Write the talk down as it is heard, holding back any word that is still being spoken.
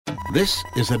This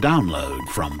is a download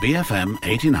from BFM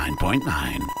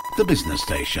 89.9, the business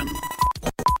station.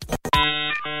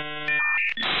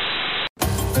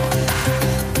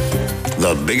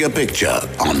 The bigger picture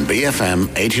on BFM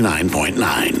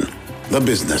 89.9, the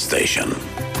business station.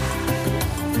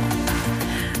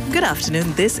 Good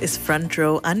afternoon. This is Front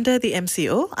Row under the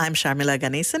MCO. I'm Sharmila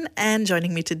Ganesan, and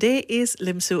joining me today is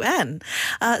Lim Su Ann.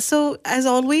 So, as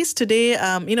always, today,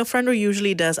 Front Row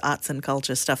usually does arts and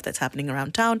culture stuff that's happening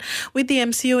around town. With the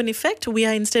MCO in effect, we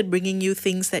are instead bringing you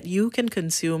things that you can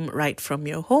consume right from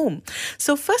your home.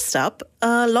 So, first up,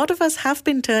 a lot of us have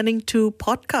been turning to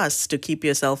podcasts to keep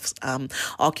yourselves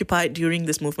occupied during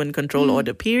this movement control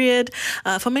order period.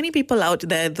 For many people out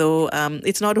there, though,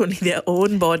 it's not only their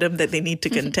own boredom that they need to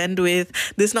contend with.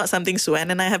 This is not something Suan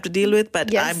and I have to deal with,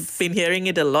 but Yes. I've been hearing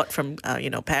it a lot from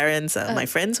parents, my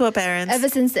friends who are parents. Ever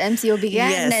since the MCO began,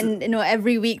 Yes. and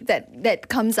every week that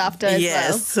comes after as well.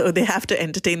 Yes, so they have to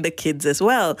entertain the kids as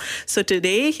well. So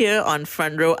today here on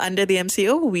Front Row under the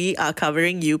MCO, we are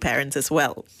covering you parents as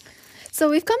well. So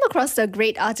we've come across a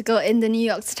great article in the New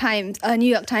York Times,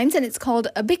 and it's called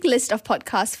 "A Big List of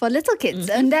Podcasts for Little Kids,"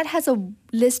 and that has a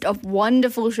list of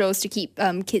wonderful shows to keep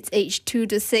kids aged 2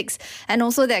 to 6 and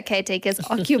also their caretakers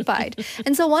occupied.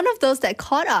 And so one of those that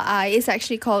caught our eye is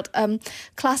actually called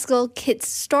Classical Kids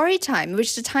Storytime,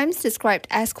 which the Times described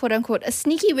as quote-unquote a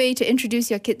sneaky way to introduce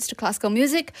your kids to classical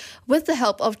music with the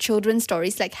help of children's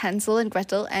stories like Hansel and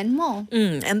Gretel and more.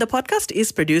 And the podcast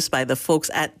is produced by the folks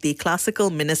at the Classical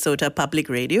Minnesota Public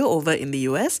Radio over in the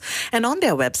US. And on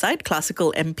their website,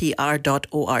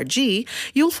 classicalmpr.org,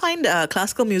 you'll find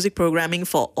classical music programming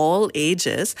for all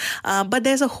ages. But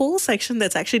there's a whole section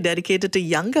that's actually dedicated to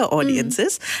younger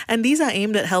audiences. And these are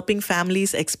aimed at helping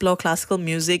families explore classical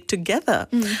music together.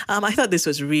 I thought this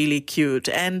was really cute.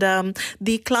 And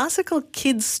the Classical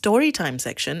Kids Storytime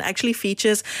section actually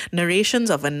features narrations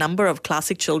of a number of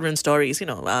classic children's stories.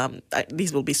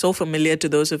 These will be so familiar to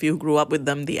those of you who grew up with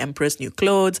them. The Emperor's New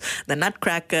Clothes, The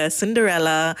Nutcracker,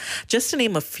 Cinderella, just to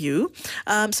name a few.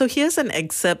 So here's an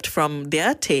excerpt from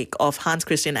their take of Hans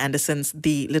Christian Andersen's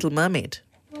The Little Mermaid.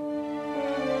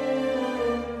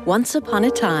 Once upon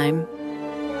a time,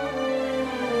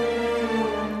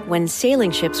 when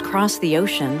sailing ships crossed the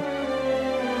ocean,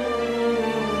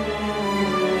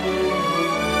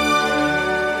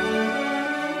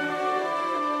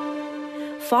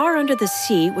 far under the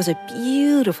sea was a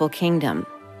beautiful kingdom.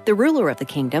 The ruler of the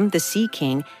kingdom, the Sea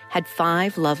King, had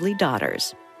 5 lovely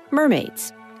daughters,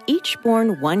 mermaids, each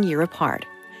born 1 year apart.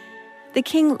 The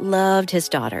king loved his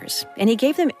daughters, and he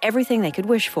gave them everything they could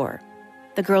wish for.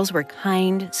 The girls were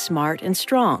kind, smart, and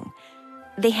strong.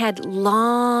 They had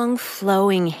long,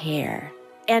 flowing hair,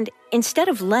 and instead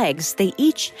of legs, they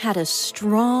each had a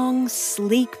strong,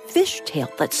 sleek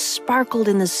fishtail that sparkled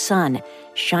in the sun,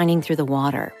 shining through the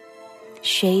water.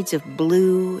 Shades of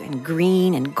blue and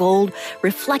green and gold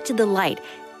reflected the light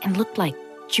and looked like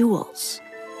jewels.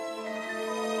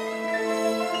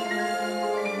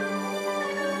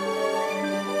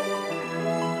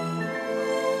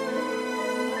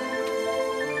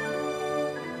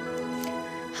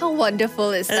 How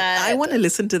wonderful is that? I want to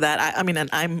listen to that. I mean,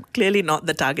 and I'm clearly not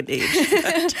the target age.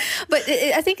 But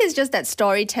I think it's just that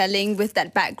storytelling with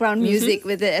that background music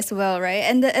with it as well, right?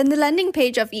 And the landing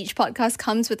page of each podcast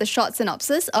comes with a short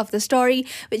synopsis of the story,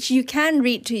 which you can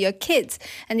read to your kids.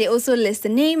 And they also list the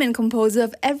name and composer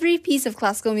of every piece of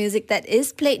classical music that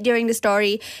is played during the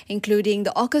story, including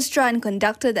the orchestra and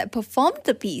conductor that performed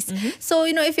the piece. So,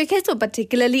 if your kids were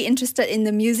particularly interested in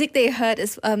the music they heard,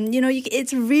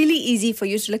 it's really easy for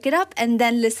you to look it up and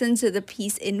then listen to the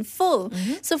piece in full.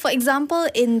 So, for example,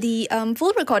 in the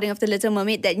full recording of The Little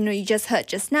Mermaid that you just heard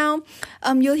just now,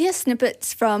 you'll hear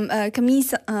snippets from Camille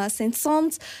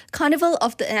Saint-Saëns' Carnival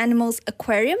of the Animals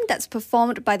Aquarium that's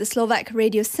performed by the Slovak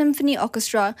Radio Symphony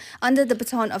Orchestra under the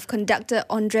baton of conductor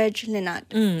Ondrej Linard.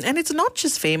 And it's not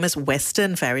just famous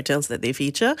Western fairy tales that they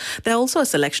feature. There are also a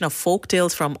selection of folk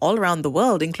tales from all around the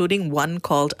world, including one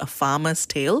called A Farmer's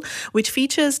Tale, which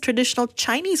features traditional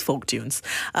Chinese folk tunes.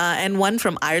 And one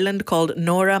from Ireland called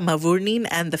Nora Mavourneen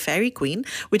and the Fairy Queen,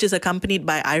 which is accompanied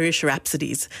by Irish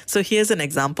rhapsodies. So here's an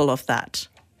example of that.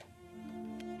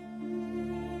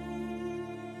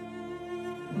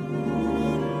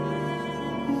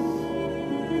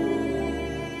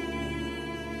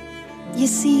 You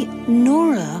see,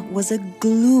 Nora was a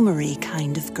gloomery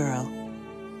kind of girl.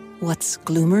 What's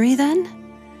gloomery then?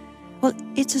 Well,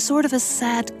 it's a sort of a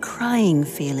sad crying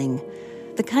feeling,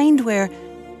 the kind where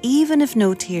even if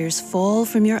no tears fall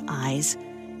from your eyes,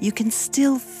 you can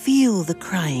still feel the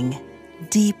crying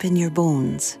deep in your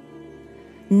bones.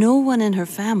 No one in her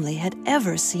family had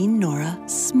ever seen Nora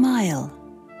smile.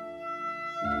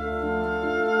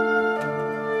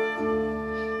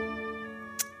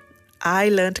 I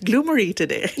learnt gloomery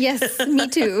today. Yes, me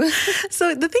too.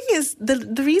 So the thing is,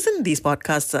 the reason these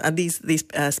podcasts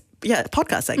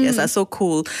podcasts, I guess, are so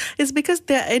cool is because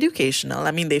they're educational.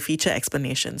 I mean, they feature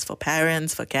explanations for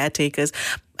parents, for caretakers,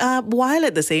 while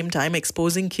at the same time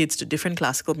exposing kids to different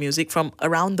classical music from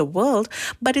around the world.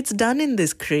 But it's done in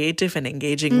this creative and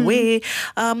engaging way.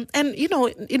 And,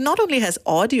 it not only has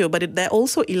audio, but there are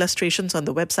also illustrations on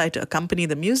the website to accompany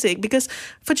the music, because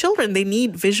for children, they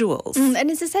need visuals. And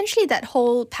it's essentially that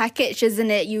whole package, isn't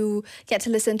it? You get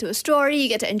to listen to a story, you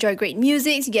get to enjoy great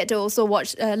music, you get to also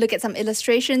look at some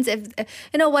illustrations. If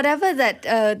whatever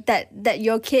that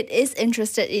your kid is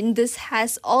interested in, this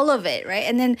has all of it, right?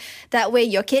 And then that way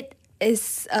your kid's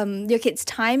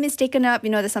time is taken up.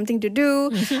 There's something to do.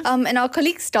 And our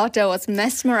colleague's daughter was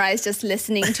mesmerized just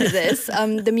listening to this.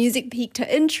 The music piqued her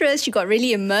interest. She got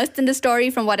really immersed in the story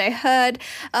from what I heard.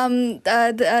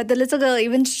 The little girl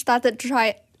even started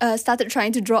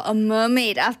trying to draw a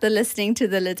mermaid after listening to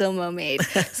The Little Mermaid.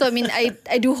 So,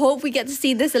 I do hope we get to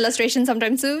see this illustration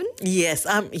sometime soon. Yes,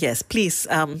 please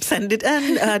send it,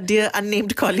 and dear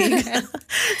unnamed colleague.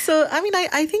 So,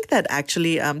 I think that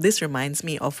actually this reminds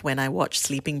me of when I watched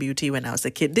Sleeping Beauty when I was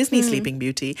a kid, Disney Sleeping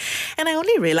Beauty. And I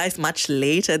only realized much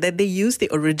later that they used the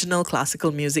original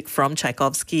classical music from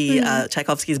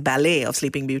Tchaikovsky's ballet of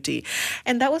Sleeping Beauty.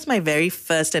 And that was my very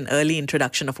first and early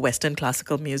introduction of Western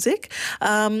classical music.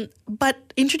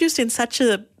 But introduced in such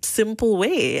a simple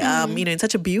way, in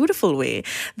such a beautiful way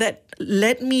that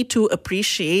led me to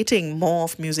appreciating more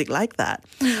of music like that.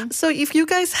 So if you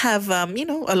guys have, a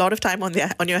lot of time on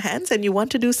your hands and you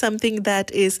want to do something that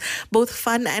is both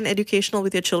fun and educational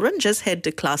with your children, just head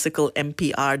to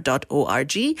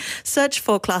classicalmpr.org, search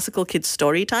for Classical Kids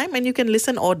Storytime, and you can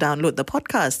listen or download the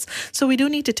podcasts. So we do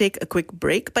need to take a quick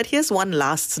break, but here's one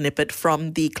last snippet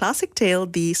from the classic tale,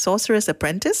 The Sorcerer's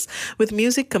Apprentice, with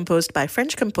music composed by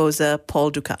French composer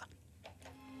Paul Dukas.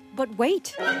 But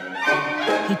wait.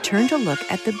 He turned to look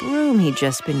at the broom he'd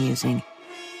just been using.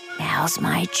 Now's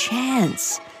my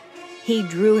chance. He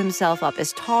drew himself up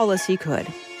as tall as he could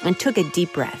and took a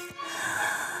deep breath.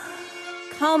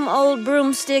 Come, old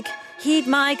broomstick, heed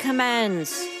my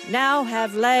commands. Now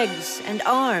have legs and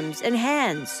arms and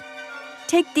hands.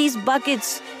 Take these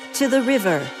buckets to the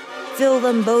river, fill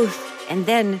them both, and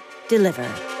then deliver.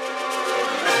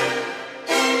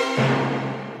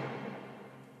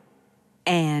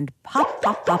 And pop,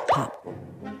 pop, pop, pop.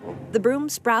 The broom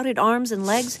sprouted arms and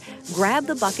legs, grabbed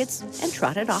the buckets, and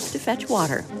trotted off to fetch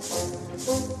water.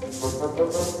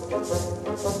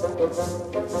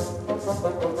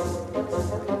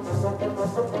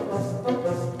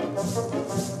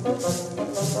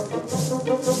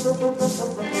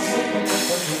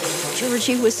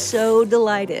 Georgie was so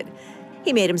delighted.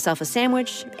 He made himself a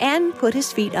sandwich and put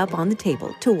his feet up on the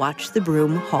table to watch the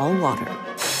broom haul water.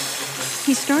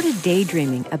 He started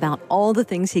daydreaming about all the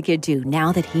things he could do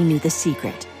now that he knew the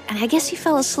secret. And I guess he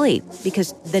fell asleep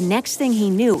because the next thing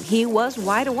he knew, he was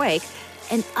wide awake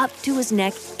and up to his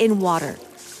neck in water.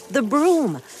 The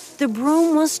broom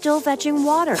was still fetching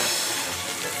water.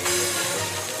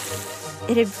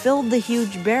 It had filled the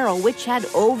huge barrel, which had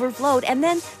overflowed, and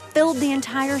then filled the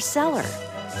entire cellar.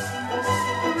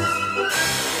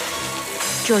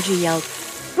 Georgie yelled,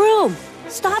 "Broom,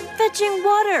 stop fetching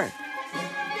water!"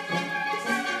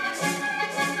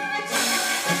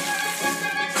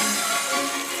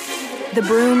 The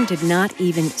broom did not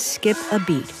even skip a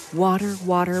beat. Water,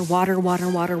 water, water, water,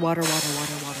 water, water, water,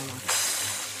 water, water, water.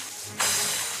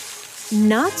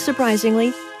 Not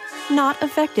surprisingly, not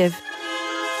effective.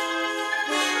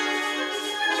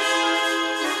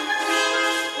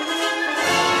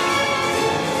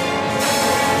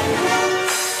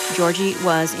 Georgie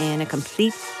was in a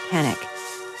complete panic.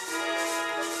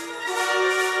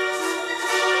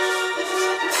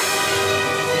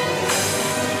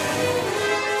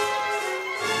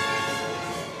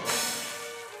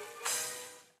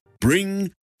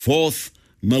 Bring forth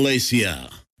Malaysia.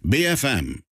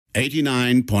 BFM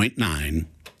 89.9,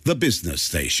 the business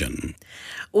station.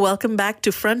 Welcome back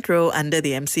to Front Row under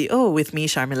the MCO with me,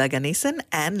 Sharmila Ganesan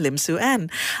and Lim Su Ann.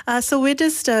 So we're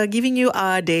just giving you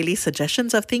our daily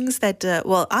suggestions of things that,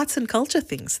 arts and culture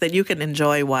things that you can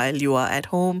enjoy while you are at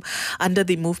home under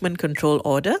the movement control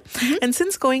order. And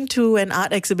since going to an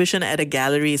art exhibition at a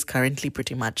gallery is currently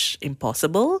pretty much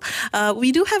impossible,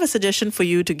 we do have a suggestion for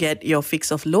you to get your fix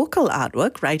of local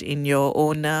artwork right in your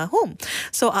own home.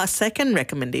 So our second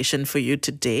recommendation for you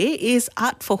today is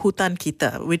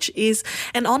Art4HutanKita, which is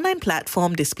an an online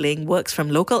platform displaying works from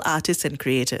local artists and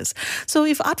creators. So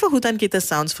if Art4HutanKita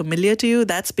sounds familiar to you,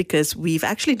 that's because we've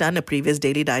actually done a previous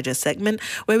Daily Digest segment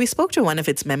where we spoke to one of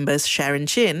its members, Sharon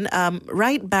Chin,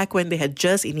 right back when they had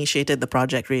just initiated the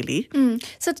project, really.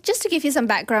 So just to give you some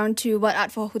background to what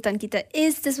Art4HutanKita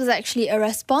is, this was actually a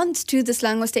response to the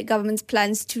Selangor State Government's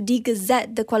plans to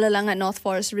de-gazette the Kuala Langat North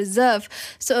Forest Reserve.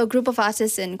 So a group of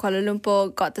artists in Kuala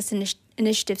Lumpur got this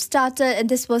initiative started, and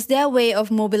this was their way of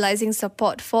mobilizing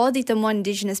support for the Temuan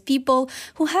indigenous people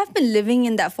who have been living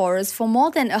in that forest for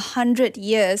more than 100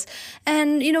 years.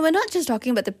 And, you know, we're not just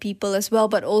talking about the people as well,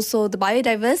 but also the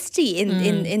biodiversity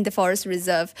in the forest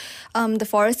reserve. The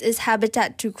forest is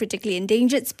habitat to critically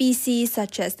endangered species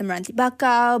such as the Meranti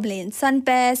bakau, Malayan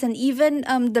sunbears, and even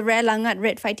the rare langat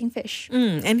red fighting fish.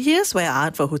 And here's where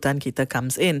Art4HutanKita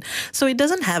comes in. So it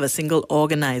doesn't have a single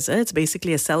organizer. It's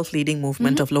basically a self-leading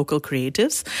movement of local creatives.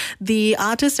 The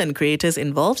artists and creators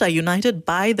involved are united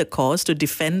by the cause to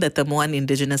defend the Temuan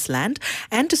indigenous land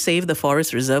and to save the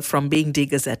forest reserve from being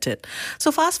de-gazetted.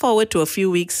 So fast forward to a few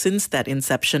weeks since that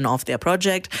inception of their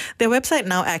project, their website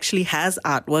now actually has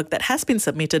artwork that has been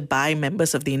submitted by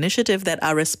members of the initiative that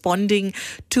are responding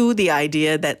to the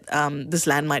idea that this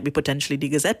land might be potentially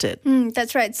de-gazetted.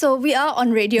 That's right. So we are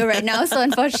on radio right now, so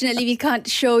unfortunately we can't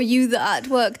show you the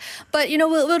artwork. But, you know,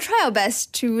 we'll try our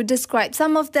best to describe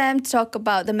some of them, to talk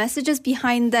about the messages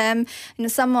behind them. You know,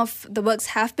 some of the works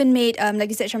have been made, like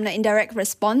you said, Shamna, in direct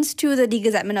response to the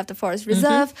de-gazettement of the forest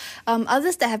reserve.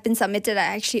 Others that have been submitted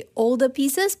are actually older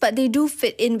pieces, but they do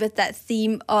fit in with that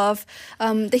theme of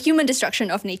the human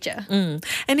destruction of nature.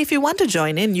 And if you want to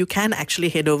join in, you can actually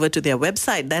head over to their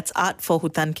website. That's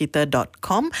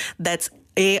art4hutankita.com. That's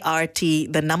ART,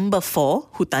 the number 4,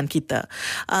 Hutankita.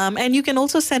 And you can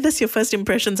also send us your first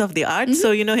impressions of the art.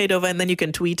 So, you know, head over and then you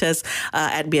can tweet us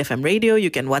at BFM Radio. You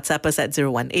can WhatsApp us at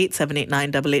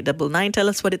 018-789-8899. Tell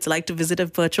us what it's like to visit a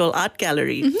virtual art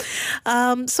gallery.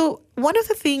 So one of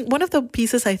the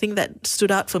pieces I think that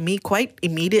stood out for me quite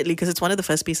immediately, because it's one of the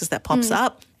first pieces that pops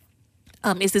up,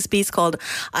 is this piece called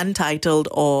Untitled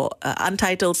or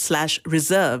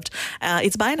Untitled/Reserved.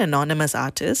 It's by an anonymous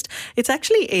artist. It's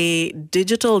actually a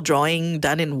digital drawing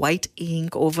done in white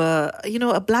ink over, you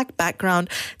know, a black background.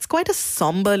 It's quite a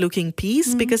somber looking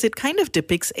piece because it kind of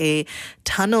depicts a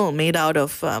tunnel made out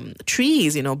of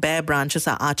trees. You know, bare branches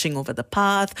are arching over the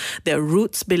path. There are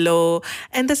roots below.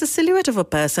 And there's a silhouette of a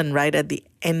person right at the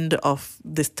end of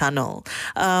this tunnel.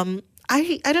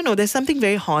 I don't know, there's something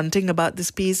very haunting about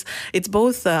this piece. It's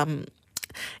both, it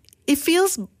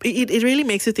really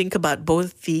makes you think about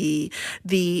both the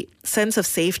sense of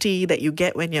safety that you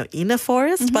get when you're in a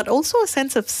forest, but also a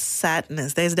sense of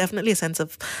sadness. There's definitely a sense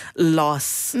of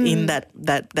loss in that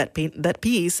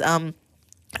piece.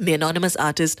 The anonymous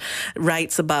artist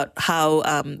writes about how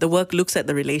the work looks at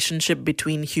the relationship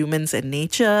between humans and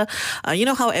nature. You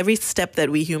know, how every step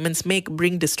that we humans make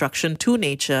bring destruction to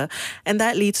nature. And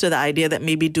that leads to the idea that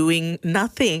maybe doing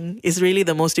nothing is really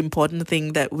the most important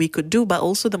thing that we could do, but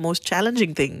also the most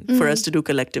challenging thing for us to do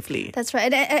collectively. That's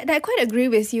right. And I quite agree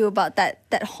with you about that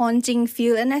haunting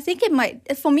feel. And I think it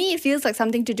might, for me, it feels like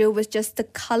something to do with just the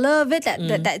color of it,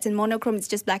 that it's in monochrome, it's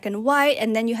just black and white.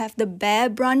 And then you have the bare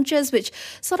branches, which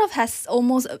sort of has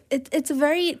almost, there's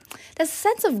a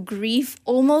sense of grief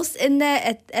almost in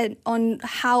there on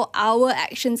how our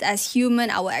actions as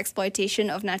human, our exploitation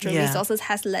of natural resources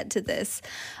has led to this.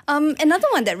 Another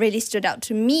one that really stood out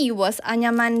to me was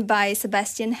Anyaman by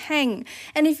Sebastian Heng.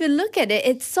 And if you look at it,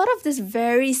 it's sort of this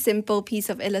very simple piece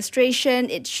of illustration.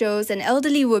 It shows an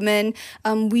elderly woman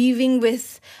weaving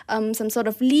with some sort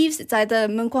of leaves. It's either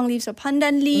mengkuang leaves or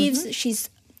pandan leaves. She's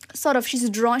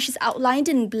outlined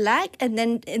in black, and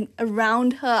then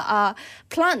around her are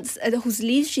plants whose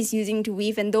leaves she's using to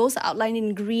weave, and those are outlined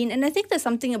in green. And I think there's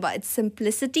something about its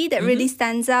simplicity that really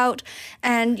stands out.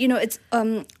 And, you know, it's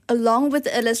along with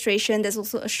the illustration, there's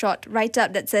also a short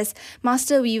write-up that says,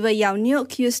 Master weaver Yao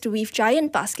Nyok used to weave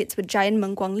giant baskets with giant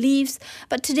mengkuang leaves,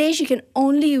 but today she can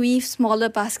only weave smaller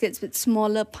baskets with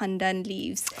smaller pandan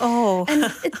leaves. Oh.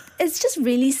 And it's just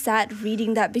really sad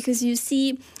reading that, because you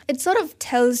see, it sort of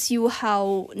tells you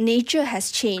how nature has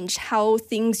changed, how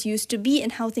things used to be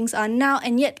and how things are now,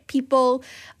 and yet people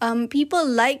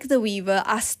like the weaver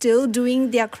are still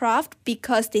doing their craft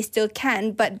because they still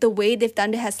can, but the way they've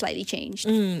done it has slightly changed.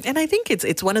 And I think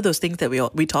it's one of those things that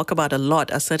we talk about a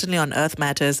lot, certainly on Earth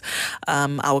Matters.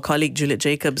 Our colleague Juliet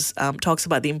Jacobs talks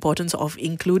about the importance of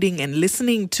including and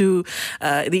listening to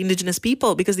the indigenous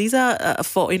people, because these are,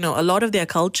 a lot of their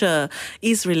culture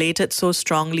is related so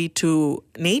strongly to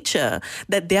nature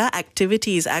that their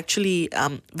activities actually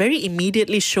very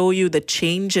immediately show you the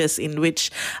changes in which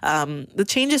the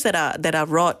changes that are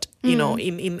wrought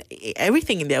in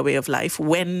everything in their way of life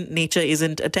when nature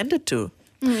isn't attended to.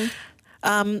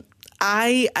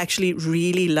 I actually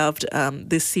really loved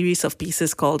this series of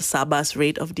pieces called Sabah's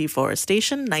Rate of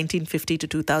Deforestation, 1950 to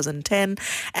 2010,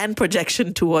 and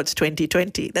Projection Towards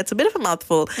 2020. That's a bit of a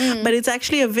mouthful, but it's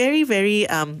actually a very, very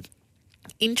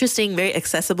interesting, very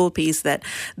accessible piece that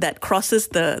crosses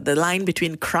the line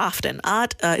between craft and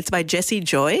art. It's by Jessie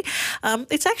Joy.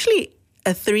 It's actually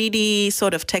a 3D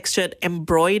sort of textured,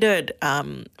 embroidered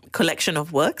collection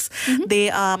of works. They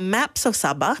are maps of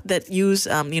Sabah that use,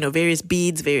 various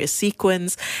beads, various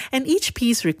sequins, and each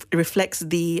piece reflects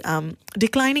the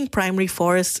declining primary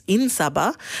forests in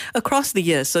Sabah across the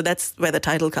years. So that's where the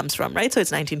title comes from, right? So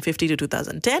it's 1950 to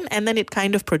 2010, and then it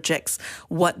kind of projects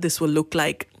what this will look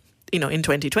like in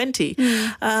 2020.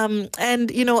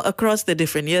 And, across the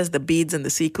different years, the beads and the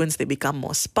sequins, they become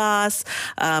more sparse.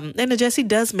 And Jessie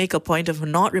does make a point of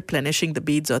not replenishing the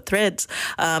beads or threads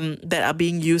that are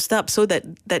being used up, so that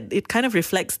it kind of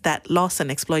reflects that loss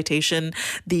and exploitation,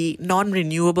 the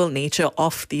non-renewable nature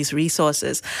of these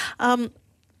resources.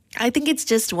 I think it's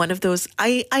just one of those,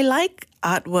 I like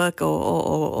artwork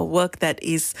or work that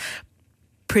is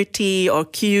pretty or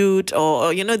cute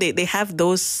or they have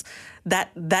those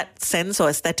that sense or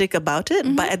aesthetic about it,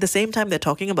 but at the same time they're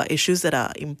talking about issues that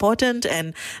are important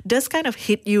and does kind of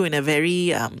hit you in a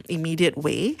very immediate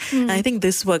way. And I think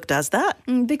this work does that.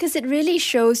 Because it really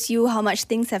shows you how much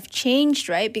things have changed,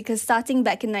 right? Because starting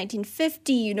back in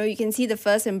 1950, you can see the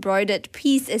first embroidered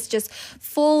piece is just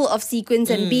full of sequins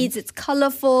and beads. It's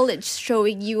colorful. It's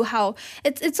showing you how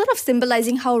it's sort of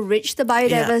symbolizing how rich the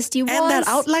biodiversity was. And that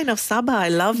outline of Sabah, I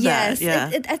love that.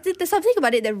 Yes, I think there's something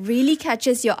about it that really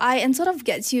catches your eye and sort of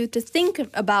gets you to think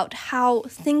about how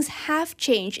things have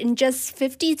changed in just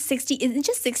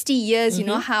 60 years,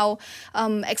 how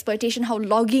exploitation, how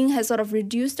logging has sort of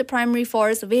reduced the primary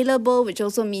forest available, which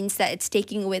also means that it's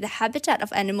taking away the habitat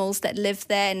of animals that live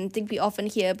there. And I think we often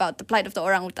hear about the plight of the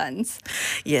orangutans.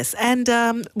 Yes, and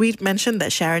we mentioned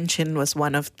that Sharon Chin was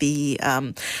one of the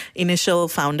initial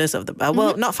founders of the,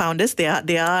 not founders, they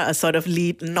are a sort of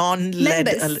lead, non-led.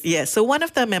 So one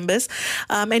of the members,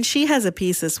 and she has a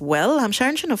piece as well.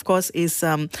 Sharon Chin, of course, is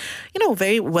a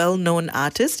very well-known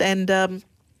artist, and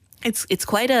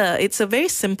it's a very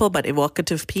simple but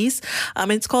evocative piece.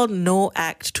 It's called No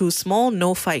Act Too Small,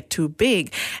 No Fight Too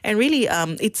Big. And really,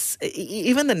 it's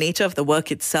even the nature of the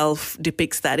work itself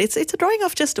depicts that. It's a drawing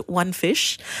of just one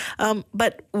fish.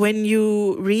 But when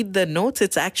you read the notes,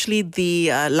 it's actually the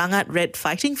langat red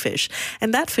fighting fish.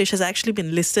 And that fish has actually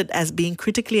been listed as being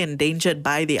critically endangered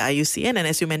by the IUCN. And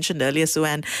as you mentioned earlier,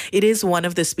 Suan, it is one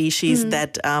of the species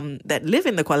that live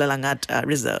in the Kuala Langat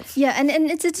Reserve. Yeah, and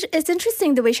it's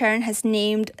interesting the way Sharon has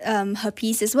named her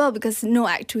piece as well, because No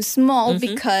Act Too Small,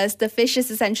 because the fish is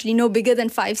essentially no bigger than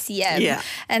 5 cm,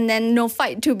 and then No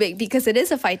Fight Too Big because it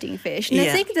is a fighting fish. And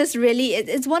I think this really,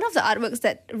 it's one of the artworks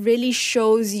that really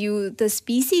shows you the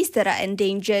species that are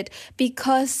endangered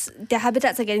because their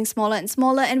habitats are getting smaller and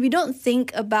smaller, and we don't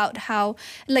think about how,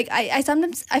 like, I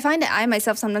find that I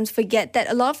myself sometimes forget that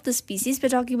a lot of the species we're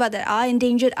talking about that are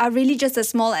endangered are really just as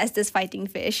small as this fighting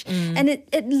fish. And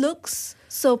it looks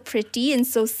so pretty and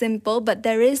so simple, but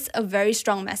there is a very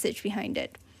strong message behind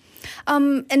it.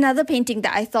 Another painting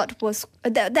that I thought was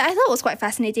quite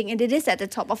fascinating, and it is at the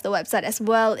top of the website as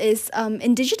well, is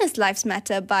Indigenous Lives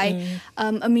Matter by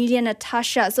Amelia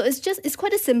Natasha. So it's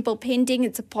quite a simple painting.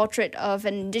 It's a portrait of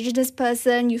an Indigenous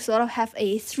person. You sort of have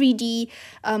a 3D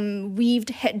weaved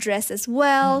headdress as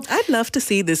well. I'd love to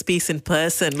see this piece in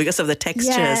person because of the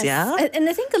textures, And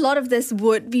I think a lot of this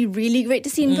would be really great to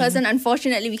see in person.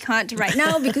 Unfortunately, we can't right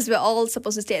now because we're all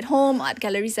supposed to stay at home. Art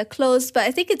galleries are closed, but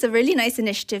I think it's a really nice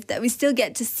initiative that we still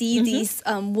get to see these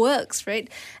works, right?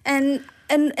 And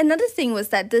another thing was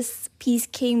that this piece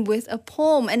came with a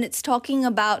poem, and it's talking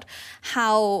about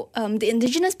how the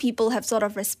indigenous people have sort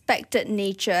of respected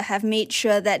nature, have made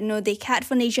sure that they cared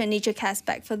for nature and nature cares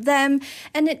back for them.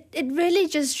 And it really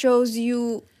just shows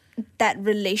you that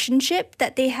relationship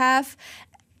that they have.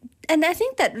 And I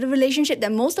think that the relationship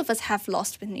that most of us have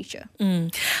lost with nature.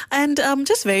 And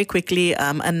just very quickly,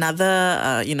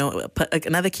 another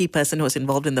key person who was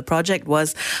involved in the project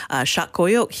was Shak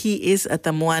Koyok. He is a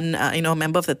Temuan, a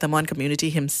member of the Temuan community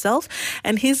himself.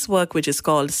 And his work, which is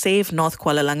called Save North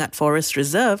Kuala Langat Forest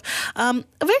Reserve,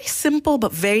 very simple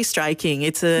but very striking.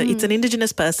 It's an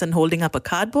indigenous person holding up a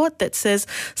cardboard that says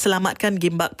Selamatkan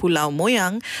Gimbak Pulau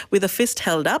Moyang with a fist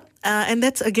held up. And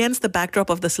that's against the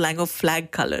backdrop of the Selangor flag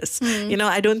colours.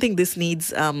 I don't think this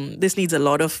needs a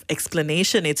lot of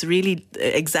explanation. It's really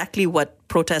exactly what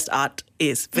protest art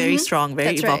is. Very strong,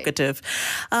 very That's right. evocative.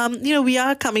 We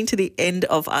are coming to the end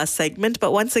of our segment,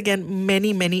 but once again,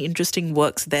 many, many interesting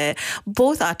works there,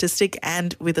 both artistic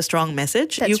and with a strong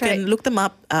message. That's you right. can look them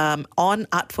up on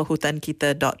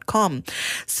Art4HutanKita.com.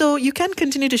 So you can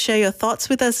continue to share your thoughts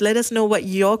with us. Let us know what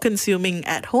you're consuming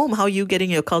at home, how you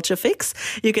getting your culture fix.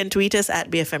 You can tweet us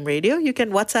at BFM Radio. You can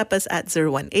WhatsApp us at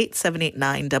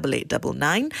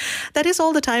 018-789-8899. That is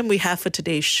all the time we have for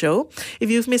today's show. If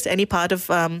you've missed any part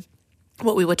of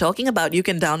what we were talking about, you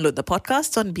can download the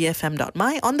podcasts on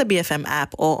bfm.my, on the BFM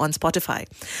app, or on Spotify.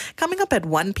 Coming up at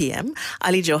 1 p.m,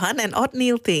 Ali Johan and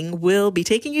Otneil Ting will be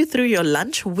taking you through your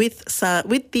lunch with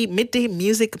the Midday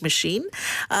Music Machine.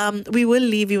 We will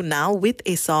leave you now with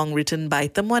a song written by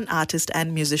Temuan artist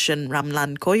and musician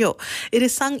Ramlan Koyo. It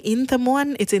is sung in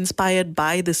Temuan. It's inspired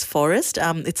by this forest.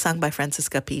 It's sung by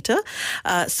Francisca Peter.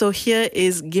 So here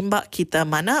is Gimbak Kita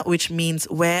Mana, which means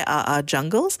Where Are Our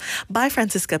Jungles, by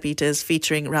Francisca Peters,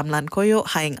 featuring Ramlan Koyo,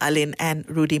 Haing Alin and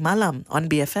Rudy Malam on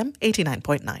BFM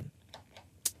 89.9.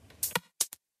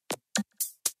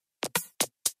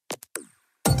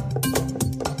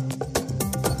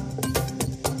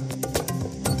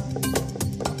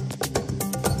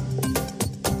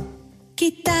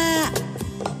 Kita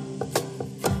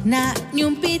nak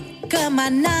nyumpit ke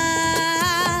mana?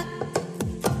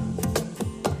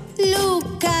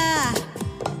 Luka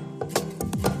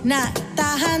nak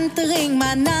tahan tering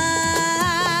mana?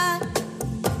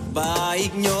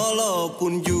 Baik nyolo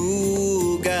pun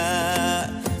juga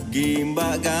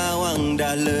gimbak gawang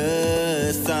dah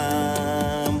lesam.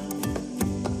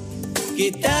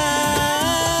 Kita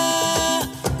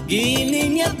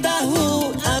gininya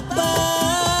tahu apa?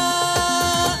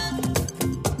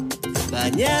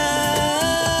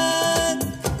 Banyak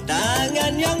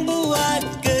tangan yang buat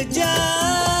kerja.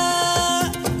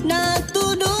 Nak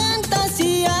tuduh entah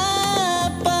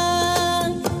siapa,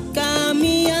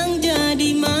 kami yang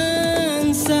jadi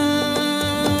mangsa.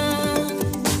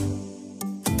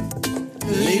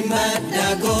 Limbat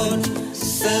dagon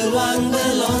seruang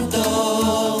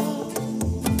belontong,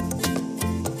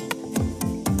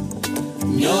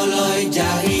 nyoloi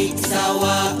jari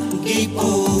sawah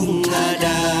kipung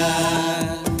ada.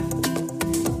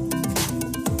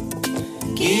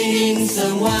 Kini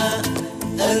semua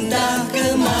entah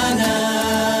ke mana.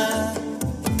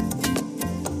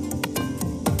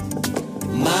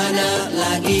 Mana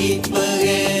lagi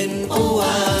peren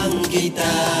uang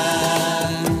kita?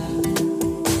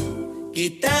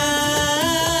 Kita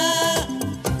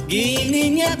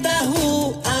gininya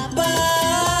tahu apa?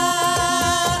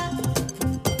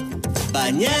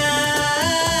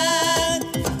 Banyak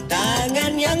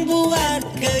tangan yang buat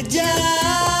kerja.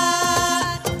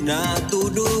 Nak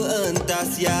tuduh entah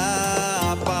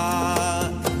siapa,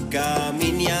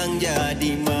 kami yang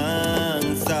jadi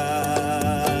mangsa.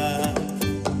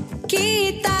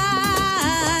 Kita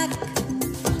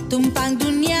tumpang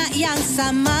dunia yang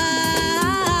sama.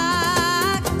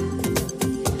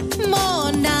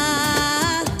 Mona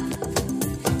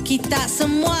kita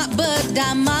semua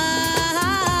berdamai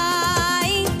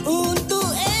untuk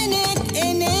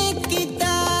enek-enek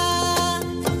kita,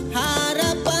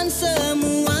 harapan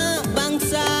semua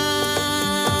bangsa.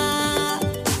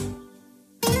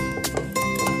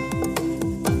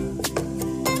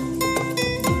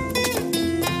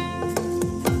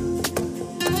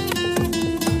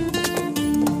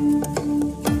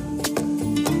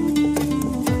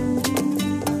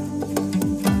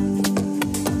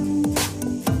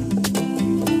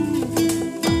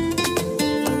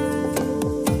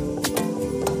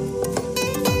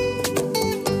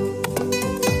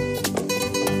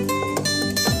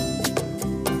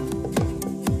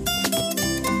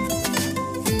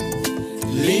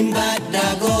 Limbat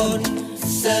dagon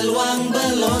seluang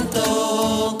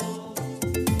belontong,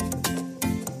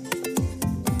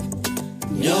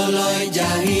 nyoloi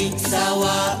jari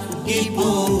sawah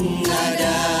kipung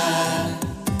ada.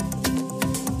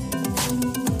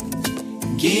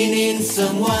 Ginin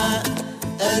semua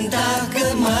entah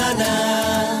ke mana.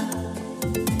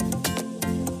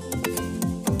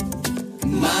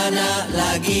 Mana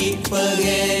lagi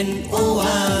peren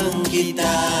uang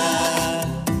kita?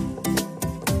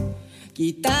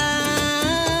 Kita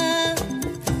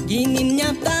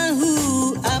ginimnya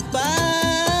tahu apa?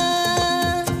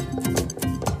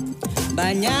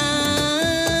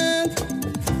 Banyak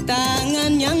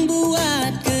tangan yang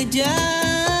buat kerja.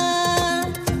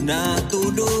 Nak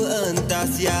tuduh entah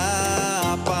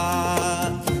siapa,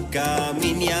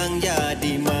 kami yang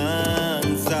jadi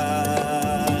mangsa.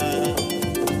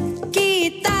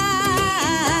 Kita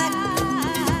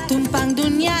tumpang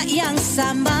dunia yang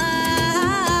sama.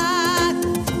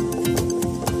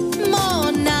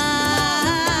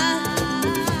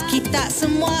 kita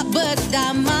semua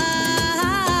berdamai.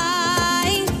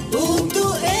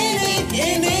 Untuk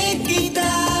enek-enek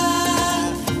kita,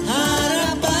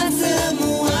 harapan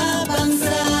semua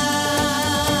bangsa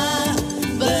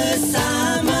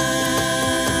bersama.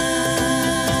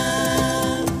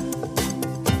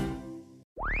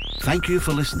 Thank you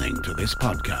for listening to this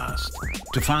podcast.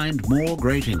 To find more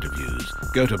great interviews,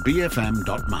 go to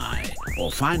bfm.my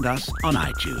or find us on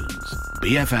iTunes.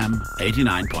 BFM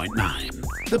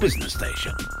 89.9, the business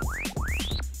station.